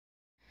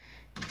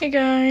Hey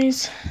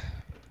guys,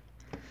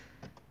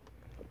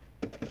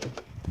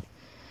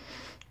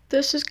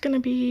 this is gonna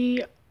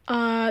be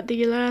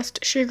the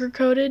last sugar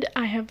coated.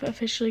 I have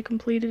officially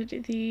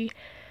completed the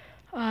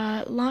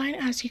line,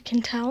 as you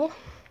can tell.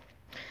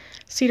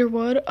 Cedar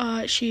Wood,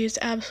 she is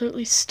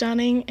absolutely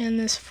stunning in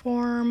this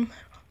form.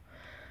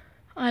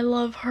 I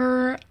love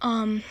her.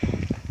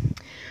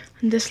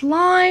 This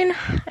line,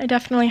 I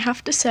definitely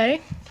have to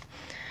say.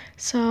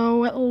 So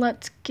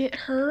let's get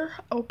her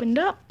opened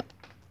up.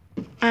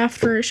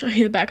 After I show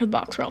you the back of the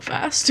box real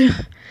fast.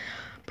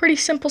 Pretty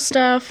simple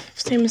stuff,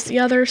 same as the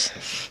others.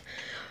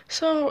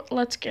 So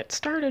let's get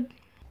started.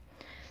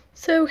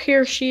 So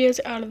here she is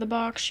out of the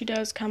box. She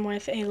does come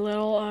with a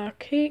little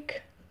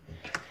cake.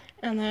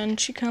 And then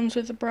she comes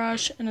with a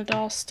brush and a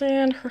doll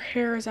stand. Her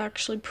hair is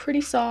actually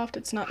pretty soft.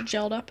 It's not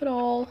gelled up at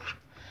all,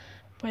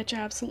 which I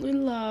absolutely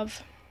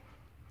love.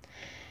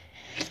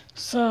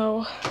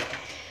 So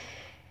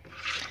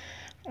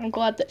I'm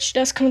glad that she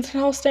does come with a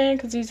doll stand,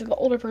 because these are the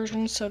older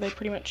versions, so they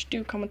pretty much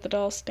do come with the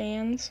doll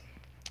stands.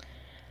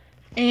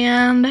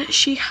 And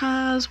she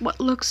has what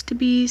looks to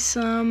be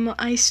some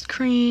ice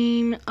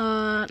cream,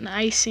 an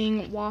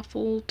icing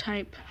waffle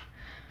type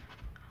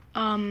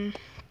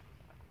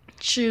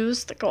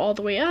shoes that go all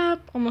the way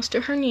up, almost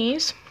to her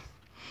knees.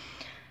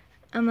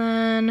 And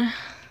then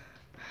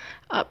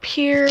up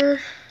here,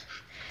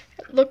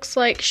 it looks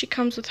like she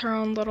comes with her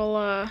own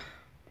little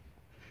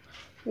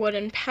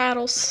wooden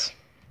paddles.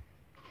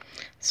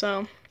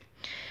 So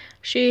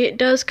she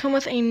does come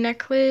with a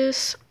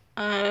necklace.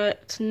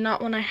 It's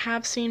not one I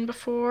have seen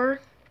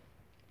before.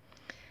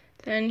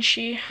 Then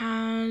she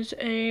has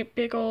a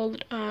big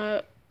old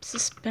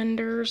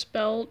suspenders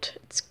belt.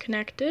 It's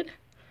connected.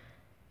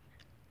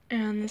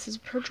 And this is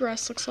what her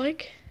dress looks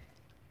like.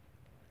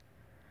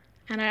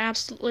 And I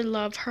absolutely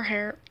love her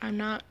hair.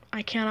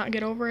 I cannot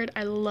get over it.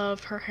 I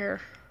love her hair.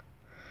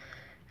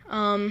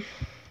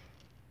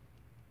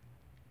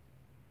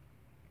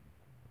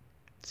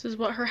 This is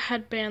what her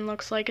headband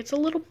looks like. It's a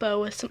little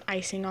bow with some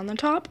icing on the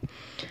top.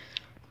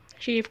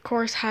 She, of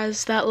course,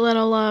 has that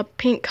little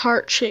pink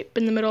heart shape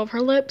in the middle of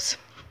her lips.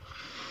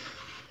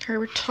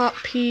 Her top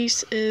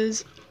piece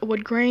is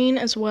wood grain,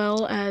 as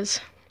well as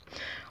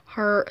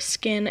her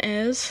skin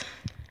is.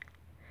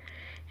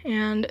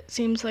 And it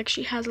seems like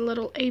she has a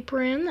little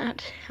apron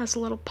that has a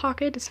little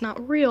pocket. It's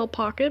not real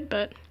pocket,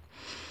 but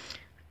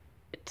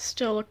it's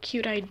still a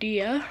cute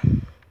idea.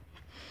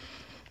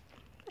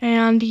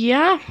 And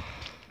yeah.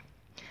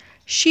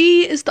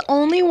 She is the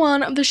only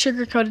one of the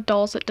sugar-coated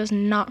dolls that does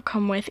not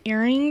come with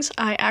earrings.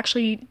 I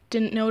actually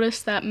didn't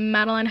notice that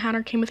Madeline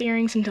Hatter came with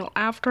earrings until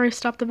after I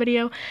stopped the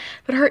video,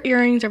 but her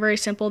earrings are very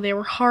simple. They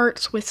were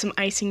hearts with some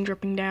icing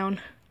dripping down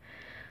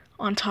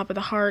on top of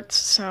the hearts,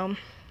 so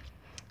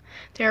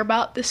they're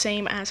about the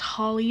same as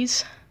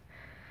Holly's.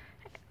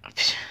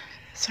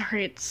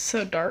 Sorry, it's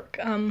so dark.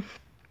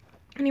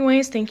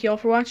 Anyways, thank you all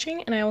for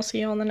watching, and I will see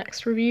you on the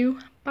next review.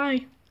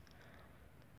 Bye!